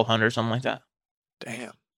 like 1,200, something like that.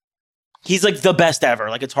 Damn. He's like the best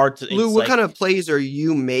ever. Like it's hard to. Lou, what kind of plays are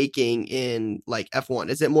you making in like F1?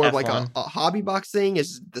 Is it more of like a hobby box thing?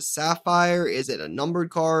 Is it the Sapphire? Is it a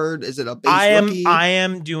numbered card? Is it a base rookie? I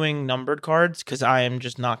am doing numbered cards because I am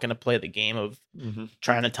just not going to play the game of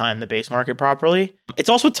trying to time the base market properly. It's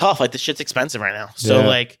also tough. Like this shit's expensive right now. So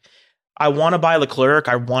like, I want to buy Leclerc.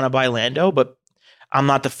 I want to buy Lando, but I'm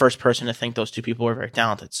not the first person to think those two people are very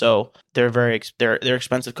talented. So they're they're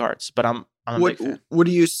expensive cards. But I'm a big fan. What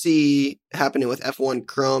do you see happening with F1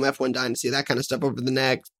 Chrome, F1 Dynasty, that kind of stuff over the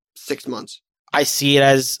next 6 months? I see it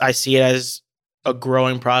as a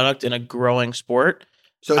growing product and a growing sport.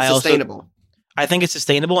 So it's sustainable. I think it's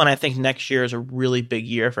sustainable, and I think next year is a really big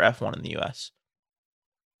year for F1 in the US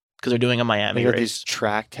because they're doing a Miami race. These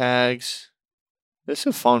track tags. This is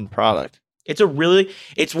a fun product. It's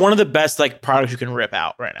one of the best like products you can rip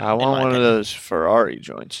out right now. I want one of those Ferrari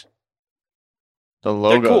joints. The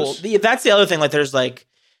logos. They're cool. That's the other thing. Like, there's like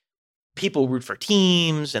people root for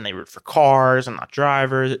teams and they root for cars and not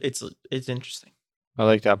drivers. It's interesting. I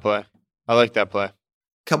like that play. A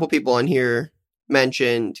couple people on here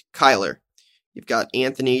mentioned Kyler. You've got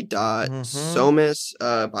Anthony Somis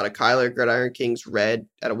bought a Kyler Gridiron Kings red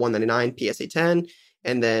at a 199 PSA 10.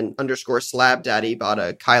 And then _Slab Daddy bought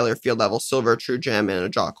a Kyler field level silver true gem and a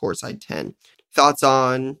Jaw Courtside 10. Thoughts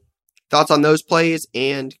on those plays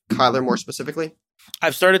and Kyler more specifically?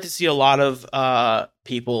 I've started to see a lot of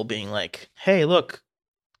people being like, hey, look,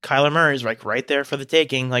 Kyler Murray's like right there for the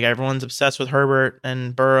taking. Like everyone's obsessed with Herbert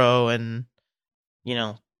and Burrow and,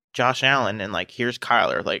 Josh Allen. And like, here's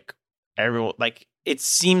Kyler. Like everyone, like it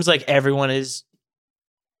seems like everyone is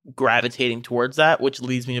gravitating towards that, which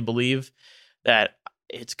leads me to believe that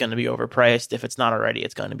it's going to be overpriced. If it's not already,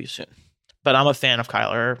 it's going to be soon. But I'm a fan of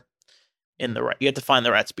Kyler in the right. You have to find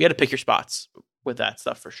the right. You got to pick your spots with that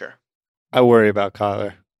stuff for sure. I worry about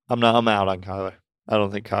Kyler. I'm out on Kyler. I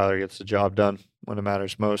don't think Kyler gets the job done when it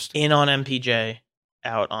matters most. In on MPJ,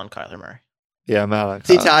 out on Kyler Murray. Yeah, I'm out on Kyler.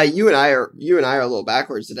 See, Ty, you and I are a little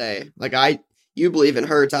backwards today. Like you believe in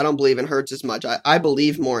Hurts. I don't believe in Hurts as much. I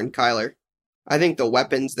believe more in Kyler. I think the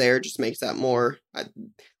weapons there just makes that more.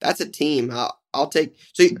 That's a team. I'll take.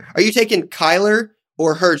 So, are you taking Kyler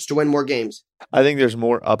or Hurts to win more games? I think there's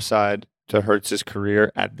more upside to Hurts'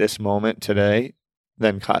 career at this moment today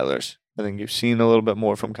than Kyler's. I think you've seen a little bit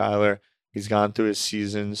more from Kyler. He's gone through his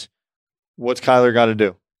seasons. What's Kyler got to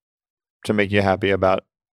do to make you happy about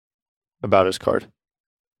his card?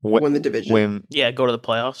 Win the division. Go to the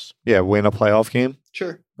playoffs. Yeah, win a playoff game.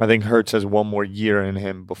 Sure. I think Hurts has one more year in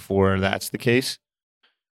him before that's the case.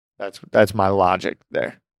 That's my logic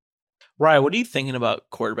there. Ryan, what are you thinking about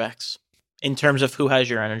quarterbacks in terms of who has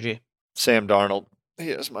your energy? Sam Darnold. He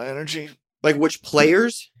has my energy. Like which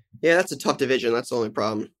players? Yeah, that's a tough division. That's the only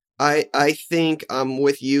problem. I think I'm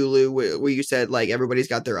with you, Lou, where you said like everybody's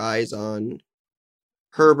got their eyes on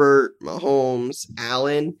Herbert, Mahomes,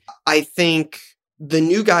 Allen. I think the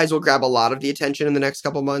new guys will grab a lot of the attention in the next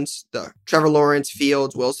couple months. The Trevor Lawrence,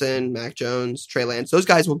 Fields, Wilson, Mac Jones, Trey Lance. Those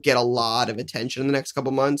guys will get a lot of attention in the next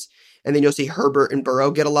couple months. And then you'll see Herbert and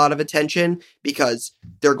Burrow get a lot of attention because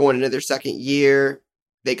they're going into their second year.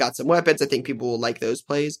 They got some weapons. I think people will like those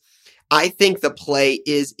plays. I think the play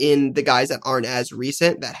is in the guys that aren't as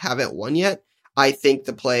recent, that haven't won yet. I think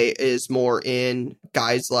the play is more in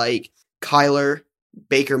guys like Kyler,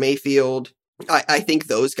 Baker Mayfield. I think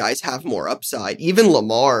those guys have more upside. Even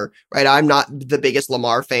Lamar, right? I'm not the biggest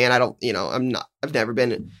Lamar fan. I've never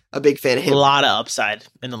been a big fan of him. A lot of upside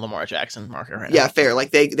in the Lamar Jackson market right now. Yeah, fair.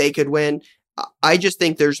 Like they could win. I just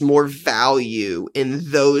think there's more value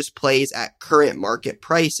in those plays at current market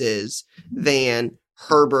prices than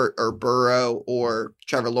Herbert or Burrow or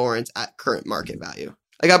Trevor Lawrence at current market value.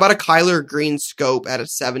 Like I bought a Kyler Green scope at a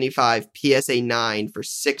 75 PSA 9 for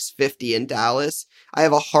 $650 in Dallas. I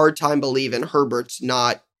have a hard time believing Herbert's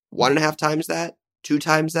not 1.5 times that, 2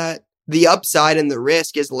 times that. The upside and the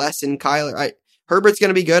risk is less in Kyler. Herbert's going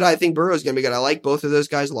to be good. I think Burrow's going to be good. I like both of those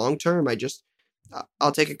guys long term.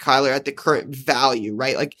 I'll take a Kyler at the current value,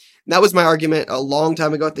 right? Like that was my argument a long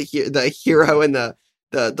time ago at the Hero and the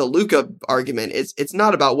Luka argument. It's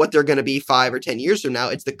not about what they're going to be 5 or 10 years from now.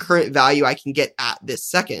 It's the current value I can get at this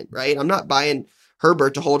second, right? I'm not buying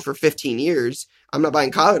Herbert to hold for 15 years. I'm not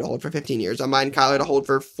buying Kyler to hold for 15 years. I'm buying Kyler to hold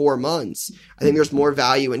for 4 months. I think there's more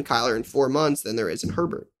value in Kyler in 4 months than there is in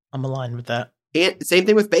Herbert. I'm aligned with that. And same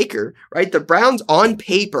thing with Baker, right? The Browns on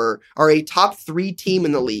paper are a top 3 team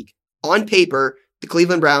in the league. On paper, the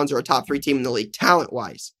Cleveland Browns are a top 3 team in the league,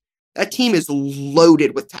 talent-wise. That team is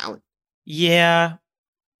loaded with talent. Yeah,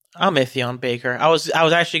 I'm iffy on Baker. I was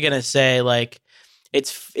actually gonna say like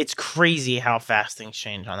it's crazy how fast things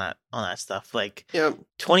change on that stuff. Like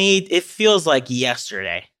 28, it feels like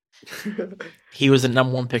yesterday. He was the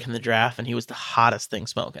number 1 pick in the draft, and he was the hottest thing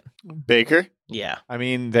smoking. Baker? Yeah. I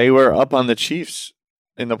mean, they were up on the Chiefs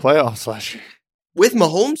in the playoffs last year. With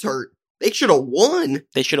Mahomes hurt, they should have won.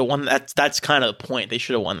 They should have won. That's kind of the point. They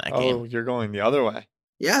should have won that game. Oh, you're going the other way.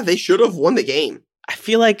 Yeah, they should have won the game. I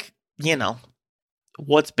feel like,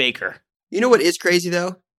 what's Baker? You know what is crazy,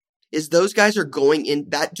 though? Is those guys are going in,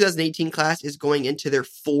 that 2018 class is going into their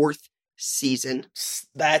 4th season.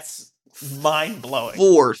 That's mind-blowing.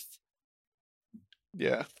 4th.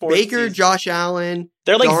 Yeah. Baker, Josh Allen.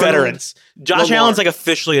 They're like Darnold, veterans. Josh Lamar. Allen's like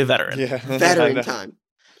officially a veteran. Yeah. Veteran time.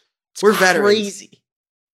 It's We're veterans.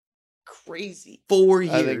 Crazy. 4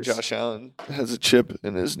 years. I think Josh Allen has a chip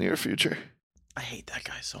in his near future. I hate that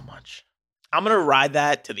guy so much. I'm going to ride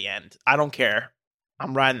that to the end. I don't care.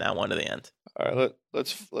 I'm riding that one to the end. All right,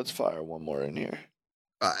 let's fire one more in here.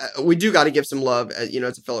 We do got to give some love. As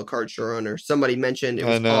a fellow card store owner. Somebody mentioned it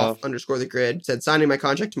was off_the_grid. Said signing my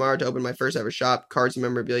contract tomorrow to open my first ever shop, cards and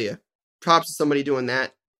memorabilia. Props to somebody doing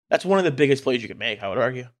that. That's one of the biggest plays you could make, I would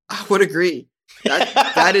argue. I would agree.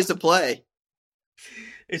 That is a play.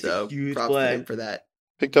 It's so a huge props play. to him for that.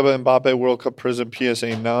 Picked up an Mbappe World Cup Prism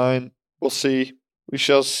PSA 9. We'll see. We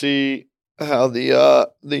shall see how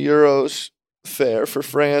the Euros fare for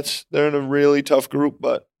France. They're in a really tough group,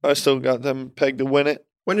 but I still got them pegged to win it.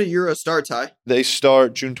 When did Euro start, Ty? They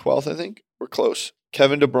start June 12th, I think. We're close.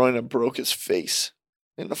 Kevin De Bruyne broke his face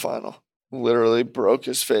in the final. Literally broke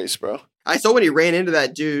his face, bro. I saw when he ran into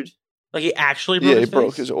that dude. Like he actually broke his face?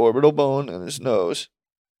 broke his orbital bone and his nose.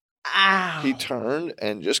 Ow. He turned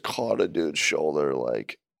and just caught a dude's shoulder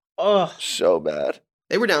like Ugh. so bad.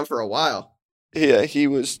 They were down for a while. Yeah, he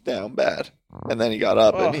was down bad. And then he got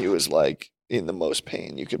up and Ugh. he was like in the most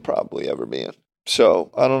pain you could probably ever be in.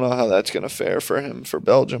 So I don't know how that's going to fare for him for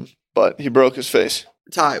Belgium, but he broke his face.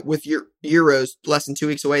 Ty, with your Euros less than 2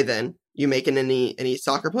 weeks away then, you making any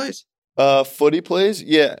soccer plays? Footy plays?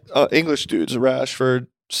 Yeah. English dudes, Rashford,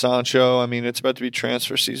 Sancho. I mean, it's about to be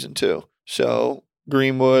transfer season too. So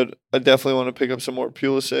Greenwood, I definitely want to pick up some more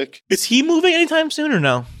Pulisic. Is he moving anytime soon or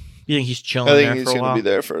no? You think he's chilling I there think he's for a going to while? be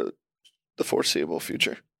there for the foreseeable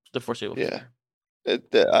future. The foreseeable Yeah. future.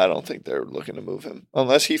 I don't think they're looking to move him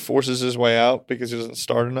unless he forces his way out because he doesn't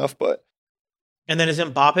start enough. But And then is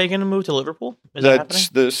Mbappe going to move to Liverpool? Is that that's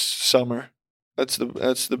happening? this summer. That's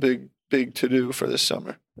the big to do for this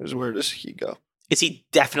summer. Is where does he go? Is he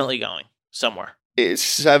definitely going somewhere? It's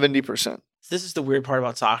 70%. This is the weird part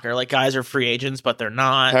about soccer. Like guys are free agents, but they're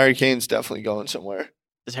not. Harry Kane's definitely going somewhere.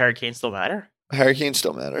 Does Harry Kane still matter? Harry Kane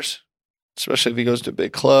still matters, especially if he goes to a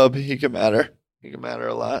big club. He can matter. He can matter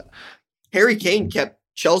a lot. Harry Kane kept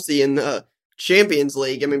Chelsea in the Champions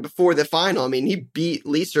League. I mean, before the final, he beat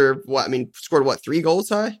Leicester. Scored 3 goals,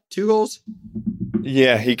 Ty? 2 goals?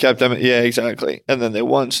 Yeah, he kept them. Yeah, exactly. And then they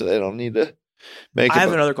won, so they don't need to make it. I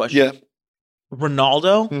have another question. Yeah.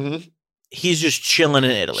 Ronaldo, Mm-hmm. he's just chilling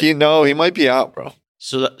in Italy. He might be out, bro.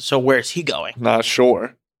 So where's he going? Not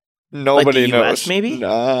sure. Nobody Like the US knows. maybe?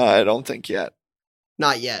 Nah, I don't think yet.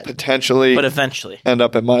 Not yet. Potentially But eventually. end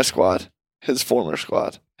up in my squad, his former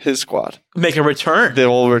squad, his squad. Make a return. They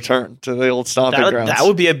will return to the old stomping grounds. That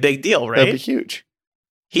would be a big deal, That'd be right? huge.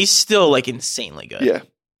 He's still like insanely good. Yeah,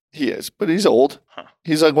 he is. But he's old. Huh.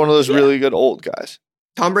 He's like one of those Yeah. really good old guys.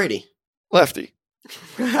 Tom Brady. Lefty.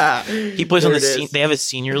 He plays on There the it is. they have a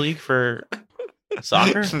senior league for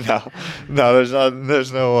soccer. No,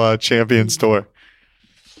 there's no Champions Tour.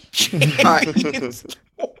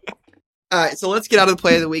 All right, so let's get out of the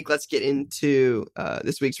play of the week. Let's get into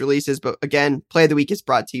this week's releases. But again, play of the week is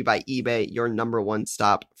brought to you by eBay, your #1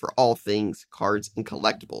 stop for all things cards and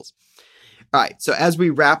collectibles. All right, so as we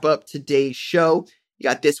wrap up today's show, you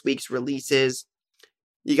got this week's releases.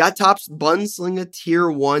 You got Topps Bundesliga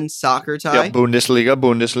Tier 1 soccer tie. Yeah, Bundesliga.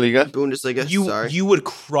 Bundesliga, sorry. You would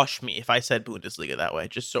crush me if I said Bundesliga that way,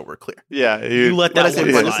 just so we're clear. Yeah, You let What I that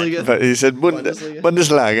said, one Bundesliga? slide. But he said Bundesliga.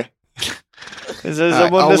 Bundesliga. It says All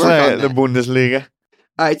right, I'll work Bundesliga, on the that. Bundesliga.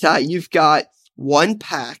 All right, Ty, you've got 1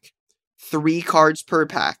 pack, 3 cards per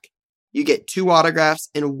pack. You get 2 autographs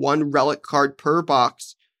and 1 relic card per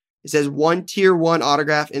box. It says 1 Tier 1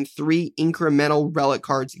 autograph and 3 incremental relic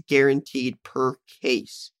cards guaranteed per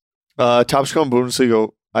case. Topps Chrome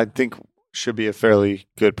Bundesliga, I think, should be a fairly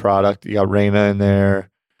good product. You got Reina in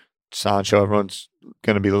there, Sancho. Everyone's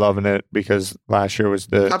going to be loving it because last year was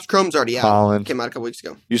the Topps Chrome's already out. Colin. Came out a couple weeks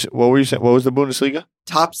ago. What were you saying? What was the Bundesliga?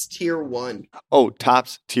 Topps Tier 1. Oh,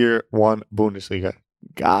 Topps Tier 1 Bundesliga.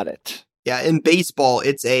 Got it. Yeah, in baseball,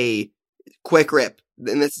 it's a quick rip.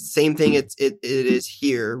 And it's the same thing it is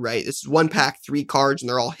here, right? This is 1 pack, 3 cards, and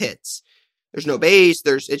they're all hits. There's no base.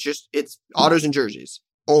 It's autos and jerseys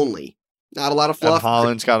only. Not a lot of And fluff.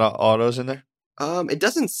 Holland's got autos in there. It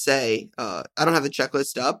doesn't say. I don't have the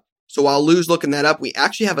checklist up. So while Lou's looking that up, we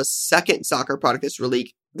actually have a second soccer product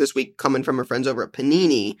this week coming from our friends over at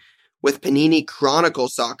Panini with Panini Chronicle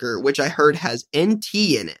Soccer, which I heard has NT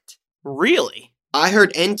in it. Really? I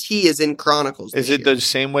heard NT is in Chronicles. Is this it year. the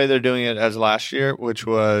same way they're doing it as last year, which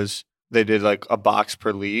was they did like a box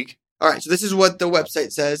per league? All right, so this is what the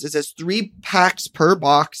website says. It says 3 packs per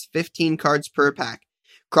box, 15 cards per pack.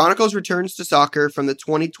 Chronicles returns to soccer from the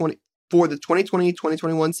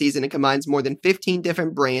 2020-2021 season and combines more than 15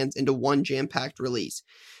 different brands into one jam-packed release.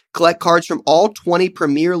 Collect cards from all 20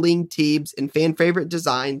 Premier League teams and fan favorite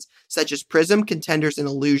designs such as Prism, Contenders, and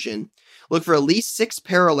Illusion. Look for at least 6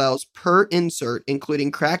 parallels per insert,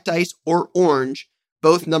 including cracked ice or orange,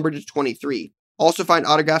 both numbered to 23. Also find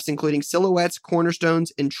autographs including silhouettes,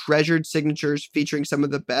 cornerstones, and treasured signatures featuring some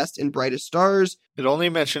of the best and brightest stars. It only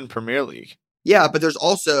mentioned Premier League. Yeah, but there's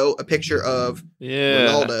also a picture of Yeah.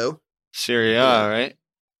 Ronaldo. Serie A, Yeah. right?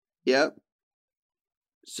 Yep.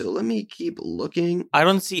 So let me keep looking. I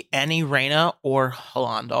don't see any Reina or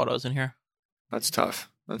Holland autos in here. That's tough.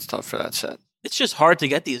 That's tough for that set. It's just hard to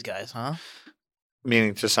get these guys, huh?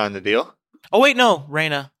 Meaning to sign the deal? Oh, wait, no.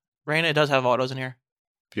 Reina does have autos in here.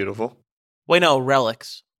 Beautiful. Wait, no.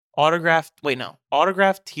 Relics. Autographed. Wait, no.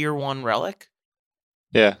 Autographed Tier 1 relic?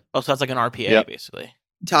 Yeah. Oh, so that's like an RPA, Yep. basically.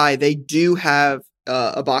 Ty, they do have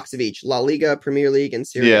a box of each. La Liga, Premier League, and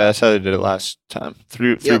Serie A. Yeah, that's how they did it last time.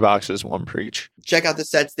 Three Yep. boxes, 1 per each. Check out the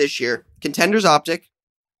sets this year. Contenders Optic,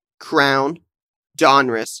 Crown,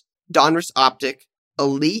 Donruss Optic,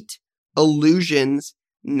 Elite, Illusions,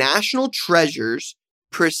 National Treasures,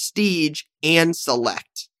 Prestige, and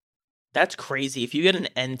Select. That's crazy. If you get an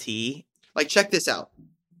NT, Like, check this out.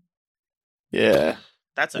 Yeah.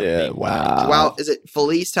 that's a Yeah. big Wow. Wow, is it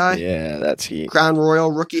Felice, Ty? Yeah, that's heat. Crown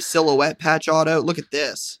Royal Rookie Silhouette Patch Auto. Look at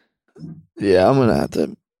this. Yeah, I'm going to have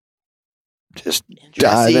to just Interesting.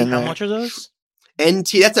 dive in How there. much are those?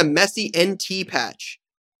 NT, that's a messy NT patch.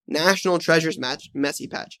 National Treasures messy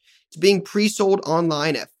patch. It's being pre-sold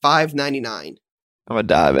online at $5.99. I'm going to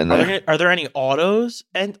dive in there. Are there any autos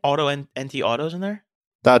and NT autos in there?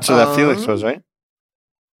 That's what that Felix was, right?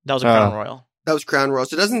 That was a Crown Royal. That was Crown Royal.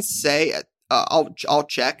 So it doesn't say, I'll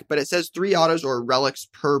check, but it says 3 autos or relics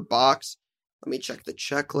per box. Let me check the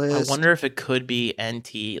checklist. I wonder if it could be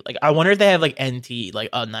NT. Like, I wonder if they have like NT, like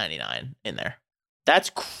a 99 in there. That's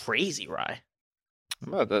crazy, Rye.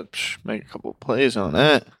 I'm about to make a couple plays on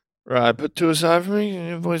that. Right, put 2 aside for me.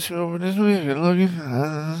 And voice it over this way. Good looking.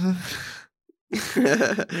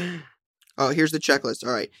 Oh, here's the checklist.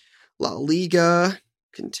 All right. La Liga,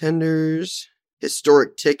 Contenders,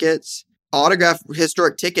 Historic Tickets. Autograph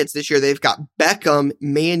historic tickets this year. They've got Beckham,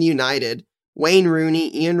 Man United, Wayne Rooney,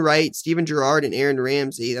 Ian Wright, Steven Gerrard, and Aaron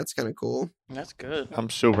Ramsey. That's kind of cool. That's good. I'm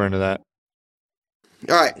super into that.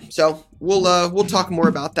 All right, so we'll talk more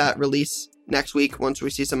about that release next week once we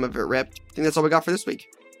see some of it ripped. I think that's all we got for this week.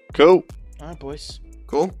 Cool. All right, boys.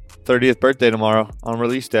 Cool. 30th birthday tomorrow on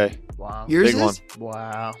release day. Wow. Yours Big is? one.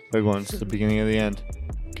 Wow. Big one. It's the beginning of the end.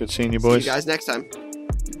 Good seeing you, See boys. you guys next time.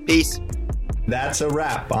 Peace. That's a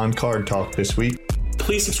wrap on Card Talk this week.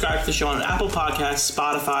 Please subscribe to the show on Apple Podcasts,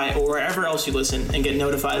 Spotify, or wherever else you listen and get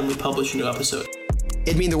notified when we publish a new episode.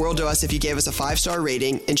 It'd mean the world to us if you gave us a 5-star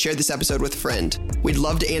rating and shared this episode with a friend. We'd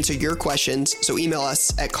love to answer your questions, so email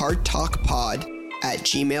us at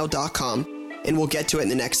cardtalkpod@gmail.com and we'll get to it in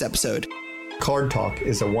the next episode. Card Talk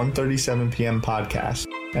is a 1:37 p.m. podcast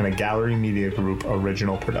and a Gallery Media Group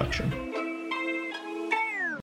original production.